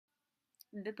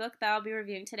The book that I'll be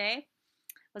reviewing today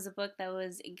was a book that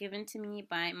was given to me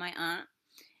by my aunt,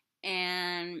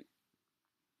 and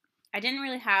I didn't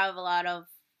really have a lot of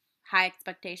high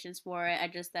expectations for it. I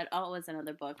just thought, oh, it was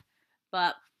another book.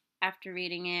 But after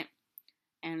reading it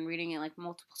and reading it like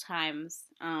multiple times,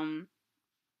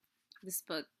 this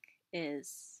book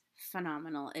is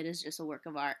phenomenal. It is just a work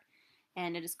of art,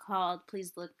 and it is called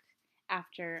Please Look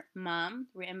After Mom,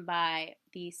 written by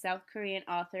the South Korean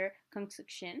author Kyung-Sook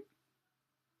Shin.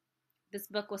 This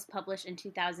book was published in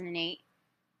 2008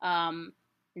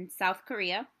 in South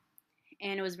Korea,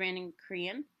 and it was written in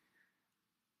Korean.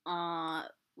 Uh,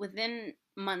 Within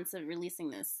months of releasing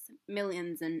this,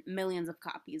 millions and millions of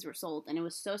copies were sold, and it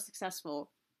was so successful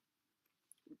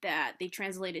that they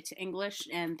translated to English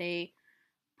and they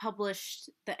published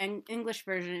the English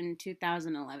version in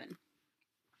 2011.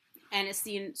 And it's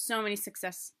seen so many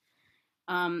success.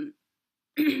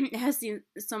 It has seen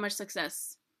so much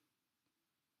success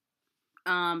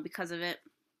because of it,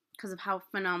 because of how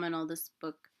phenomenal this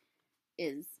book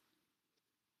is.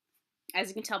 As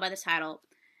you can tell by the title,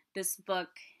 this book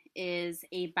is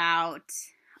about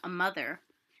a mother.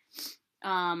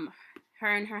 Her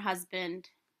and her husband,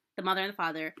 the mother and the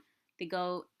father, they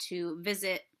go to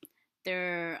visit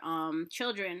their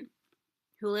children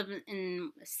who live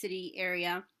in a city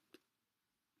area,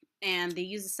 and they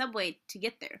use the subway to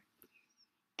get there.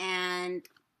 And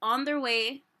on their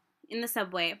way in the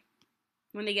subway,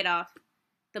 when they get off,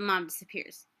 the mom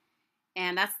disappears.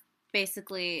 And that's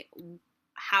basically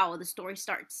how the story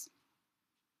starts.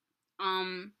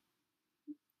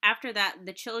 After that,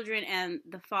 the children and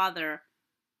the father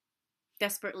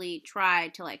desperately try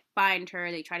to like find her.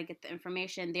 They try to get the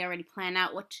information. They already plan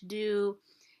out what to do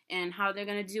and how they're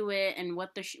gonna do it and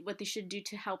what they should do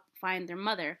to help find their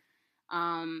mother.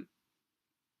 But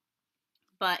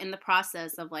in the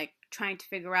process of like trying to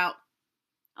figure out,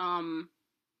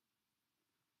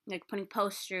 like putting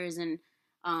posters and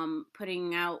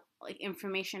putting out like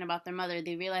information about their mother,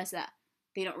 they realize that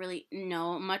they don't really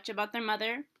know much about their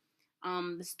mother.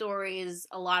 The story is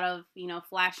a lot of,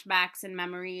 flashbacks and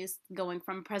memories going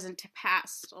from present to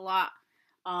past a lot.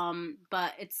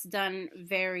 But it's done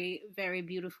very, very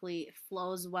beautifully. It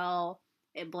flows well.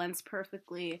 It blends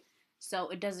perfectly. So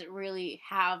it doesn't really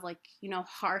have like,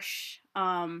 harsh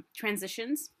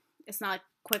transitions. It's not like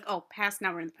quick, oh, past,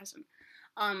 now we're in the present.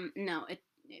 No,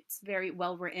 it's very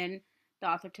well written. The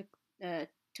author took her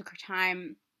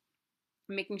time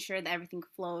making sure that everything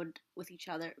flowed with each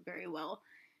other very well.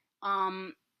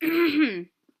 Um,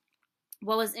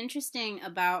 what was interesting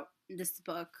about this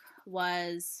book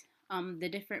was the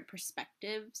different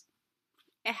perspectives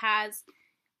it has.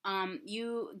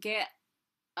 You get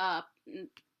uh,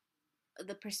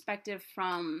 the perspective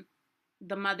from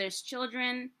the mother's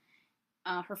children,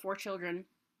 her four children,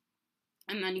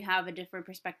 and then you have a different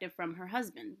perspective from her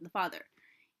husband, the father.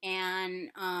 And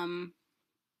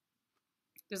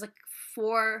there's like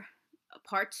four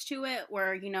parts to it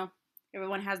where,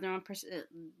 everyone has their own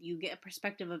you get a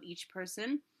perspective of each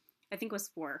person. I think it was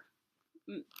four.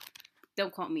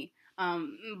 Don't quote me.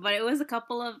 But it was a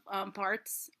couple of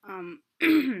parts.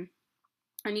 And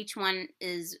each one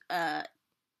is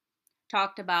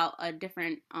talked about a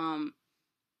different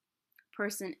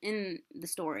person in the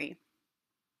story.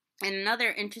 And another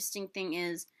interesting thing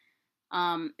is,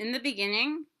 in the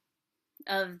beginning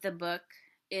of the book,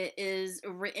 it is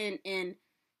written in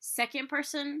second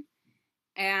person,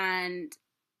 and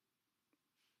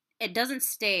it doesn't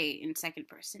stay in second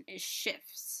person. It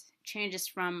shifts, changes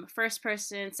from first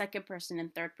person, second person,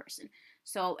 and third person.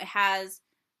 So it has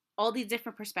all these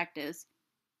different perspectives,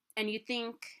 and you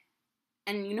think,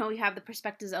 and you have the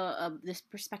perspectives of this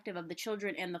perspective of the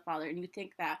children and the father, and you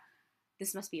think that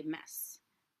this must be a mess.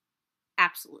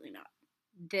 Absolutely not.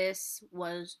 This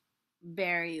was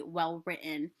very well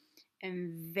written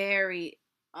and very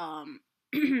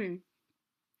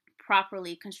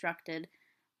properly constructed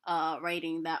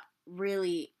writing that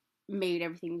really made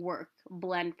everything work,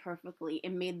 blend perfectly.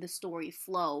 It made the story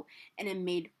flow, and it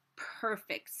made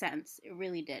perfect sense. It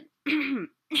really did.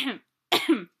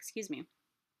 Excuse me.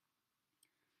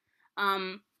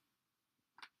 The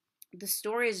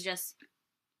story is just,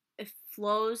 it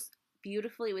flows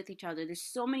beautifully with each other. There's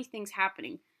so many things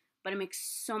happening, but it makes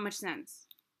so much sense.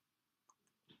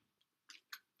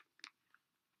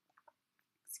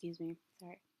 Excuse me.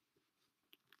 Sorry.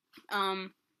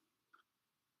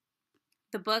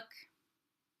 The book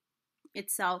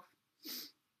itself,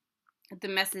 the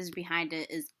message behind it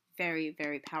is very,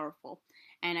 very powerful.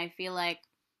 And I feel like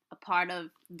a part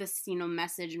of this,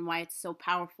 message and why it's so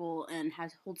powerful and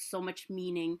holds so much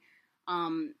meaning,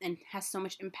 and has so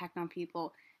much impact on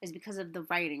people is because of the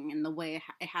writing and the way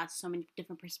it has so many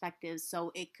different perspectives,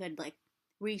 so it could like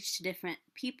reach different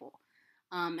people.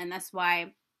 And that's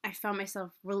why I found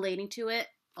myself relating to it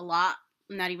a lot.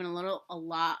 Not even a little, a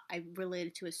lot. I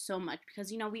related to it so much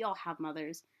because, we all have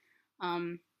mothers.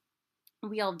 Um,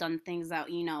 we all done things that,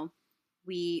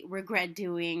 we regret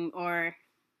doing, or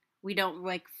we don't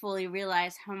like fully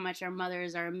realize how much our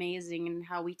mothers are amazing and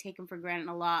how we take them for granted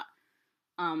a lot.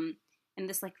 Um, and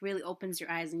this like really opens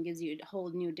your eyes and gives you a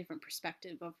whole new different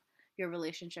perspective of your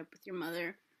relationship with your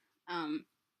mother. Um,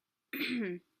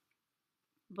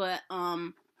 but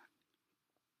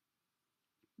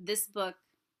this book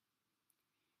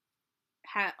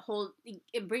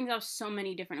it brings out so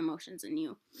many different emotions in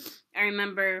you. I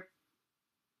remember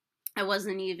I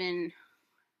wasn't even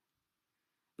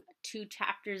 2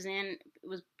 chapters in. It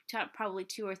was probably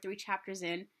 2 or 3 chapters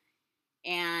in,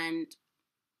 and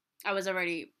I was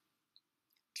already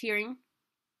tearing,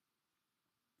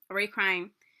 already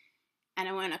crying, and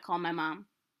I went to call my mom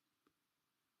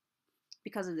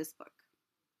because of this book.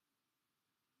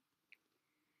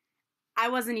 I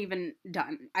wasn't even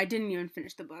done. I didn't even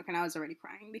finish the book, and I was already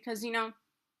crying because it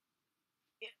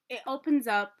opens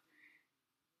up.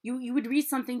 You would read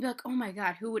something, be like, oh my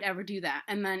god, who would ever do that?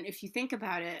 And then if you think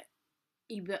about it,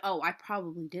 you'd be, oh, I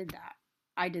probably did that.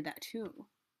 I did that too.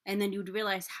 And then you'd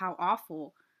realize how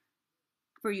awful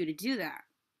for you to do that,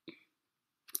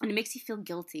 and it makes you feel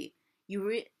guilty.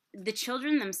 The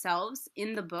children themselves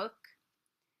in the book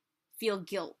feel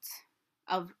guilt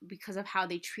because of how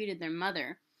they treated their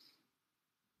mother,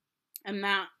 and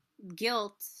that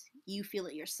guilt, you feel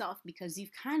it yourself because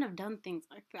you've kind of done things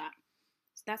like that.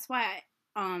 So that's why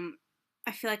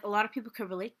I feel like a lot of people could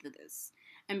relate to this,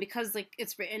 and because like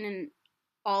it's written in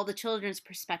all the children's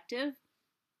perspective,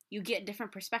 you get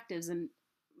different perspectives, and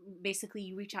basically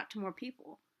you reach out to more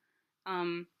people.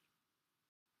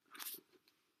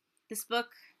 This book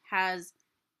has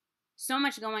so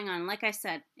much going on. Like I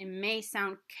said, it may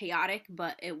sound chaotic,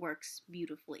 but it works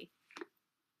beautifully.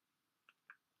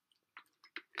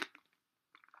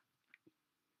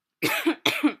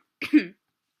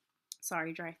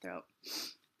 Sorry, dry throat.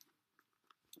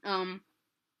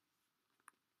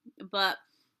 But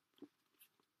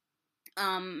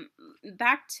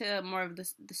back to more of the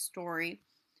story.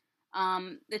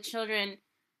 The children,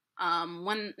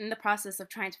 when in the process of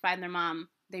trying to find their mom,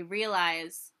 they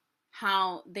realize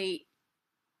how they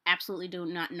absolutely do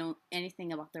not know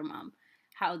anything about their mom,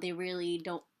 how they really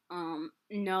don't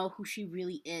know who she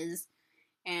really is.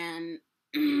 And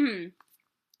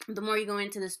the more you go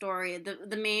into the story,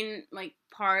 the main like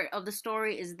part of the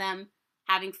story is them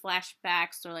having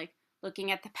flashbacks or like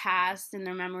looking at the past and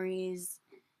their memories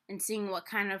and seeing what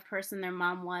kind of person their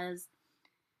mom was.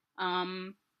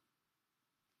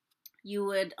 You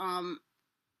would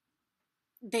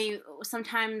they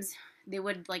sometimes they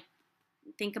would like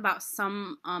think about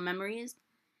some memories,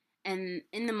 and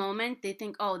in the moment they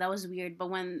think, oh, that was weird,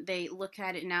 but when they look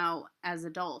at it now as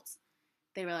adults,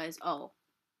 they realize, oh,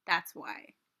 that's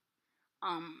why.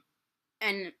 um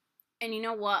and and you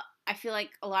know what, I feel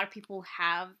like a lot of people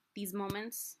have these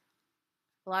moments.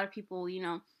 A lot of people,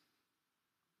 in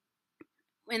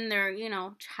their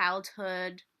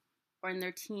childhood or in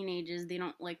their teenagers, they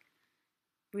don't like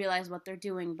realize what they're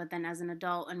doing, but then as an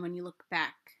adult, and when you look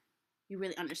back, you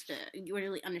really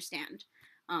understand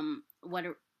what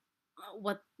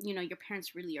your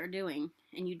parents really are doing,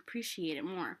 and you'd appreciate it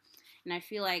more. And I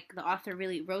feel like the author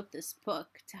really wrote this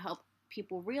book to help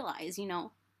people realize, you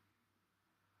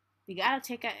gotta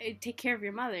take care of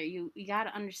your mother. You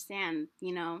gotta understand,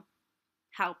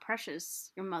 how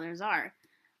precious your mothers are.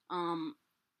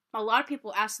 A lot of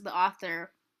people ask the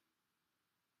author,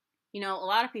 a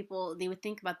lot of people, they would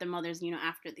think about their mothers,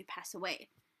 after they pass away.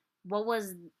 What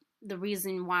was the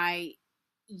reason why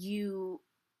you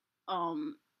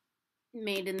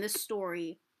made in this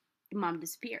story mom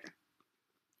disappear?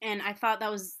 And I thought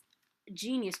that was a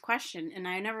genius question, and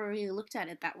I never really looked at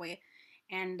it that way.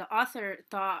 And the author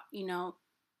thought,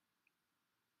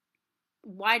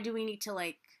 why do we need to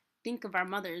like think of our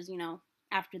mothers,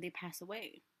 after they pass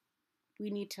away? We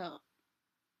need to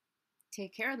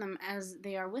take care of them as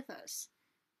they are with us.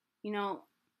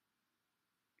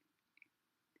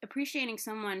 Appreciating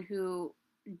someone who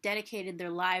dedicated their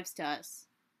lives to us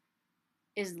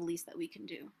is the least that we can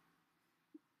do.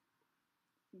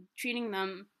 Treating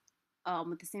them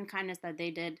with the same kindness that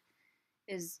they did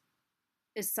is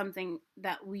something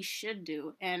that we should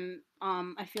do. And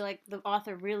I feel like the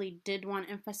author really did want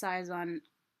to emphasize on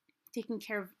taking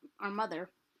care of our mother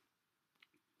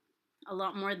a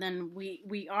lot more than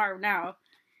we are now,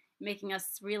 making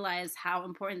us realize how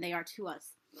important they are to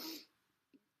us.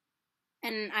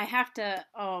 And I have to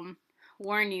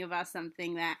warn you about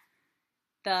something, that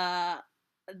the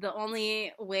the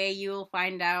only way you will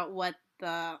find out what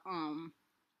the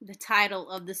title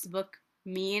of this book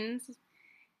means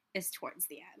is towards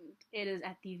the end. It is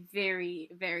at the very,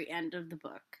 very end of the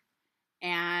book,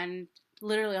 and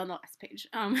literally on the last page.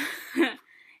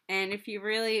 And if you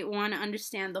really want to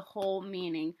understand the whole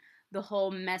meaning, the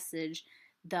whole message,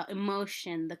 the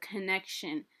emotion, the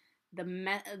connection,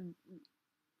 the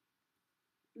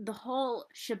whole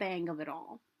shebang of it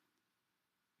all,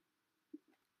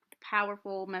 the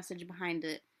powerful message behind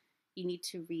it, you need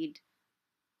to read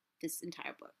this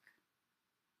entire book.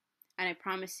 And I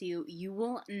promise you, you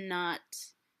will not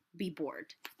be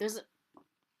bored.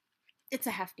 It's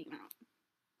a hefty amount.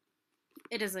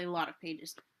 It is a lot of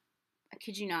pages. I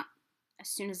kid you not. As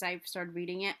soon as I started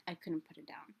reading it, I couldn't put it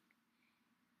down.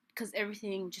 Because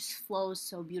everything just flows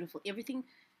so beautifully. Everything,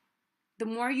 the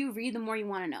more you read, the more you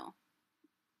want to know.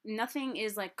 Nothing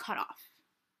is like cut off.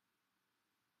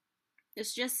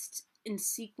 It's just in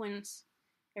sequence.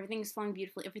 Everything is flowing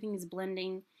beautifully. Everything is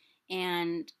blending.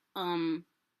 And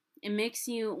it makes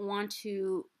you want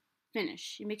to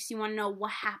finish. It makes you want to know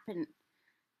what happened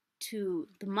to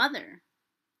the mother.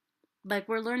 Like,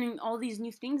 we're learning all these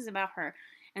new things about her,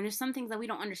 and there's some things that we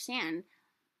don't understand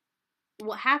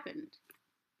what happened.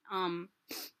 And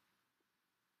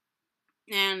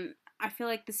I feel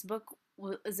like this book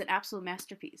is an absolute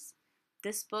masterpiece.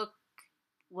 This book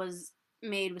was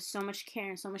made with so much care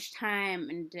and so much time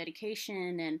and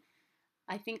dedication, and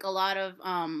I think a lot of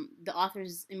the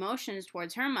author's emotions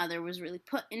towards her mother was really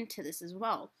put into this as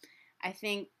well. I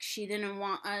think she didn't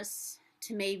want us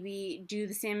to maybe do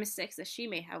the same mistakes that she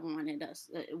may have wanted us,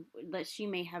 that she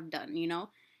may have done, you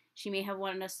know? She may have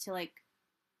wanted us to, like,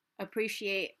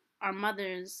 appreciate our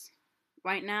mothers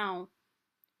right now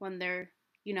when they're,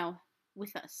 you know,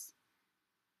 with us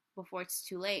before it's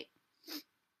too late.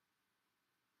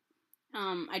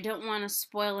 I don't want to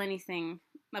spoil anything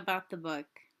about the book,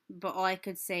 but all I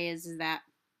could say is that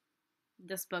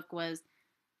this book was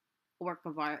a work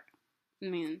of art. I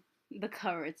mean, the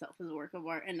cover itself is a work of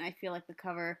art, and I feel like the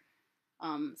cover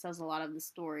says a lot of the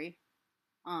story.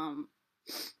 Um,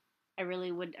 I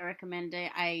really would recommend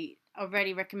it. I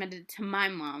already recommended it to my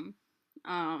mom,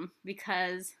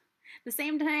 because the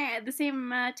same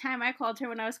time I called her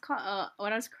when I was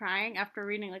crying after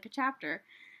reading like a chapter,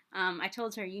 I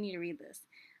told her, you need to read this,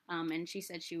 and she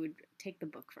said she would take the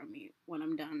book from me when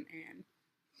I'm done, and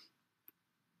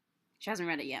she hasn't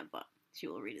read it yet, but she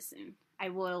will read it soon. I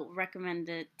will recommend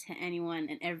it to anyone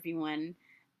and everyone.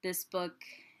 This book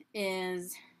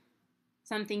is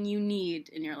something you need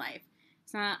in your life.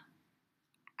 It's not.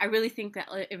 I really think that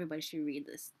everybody should read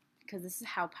this, because this is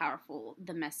how powerful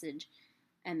the message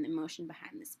and the emotion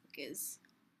behind this book is.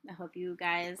 I hope you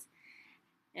guys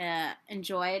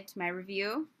enjoyed my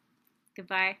review.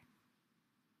 Goodbye.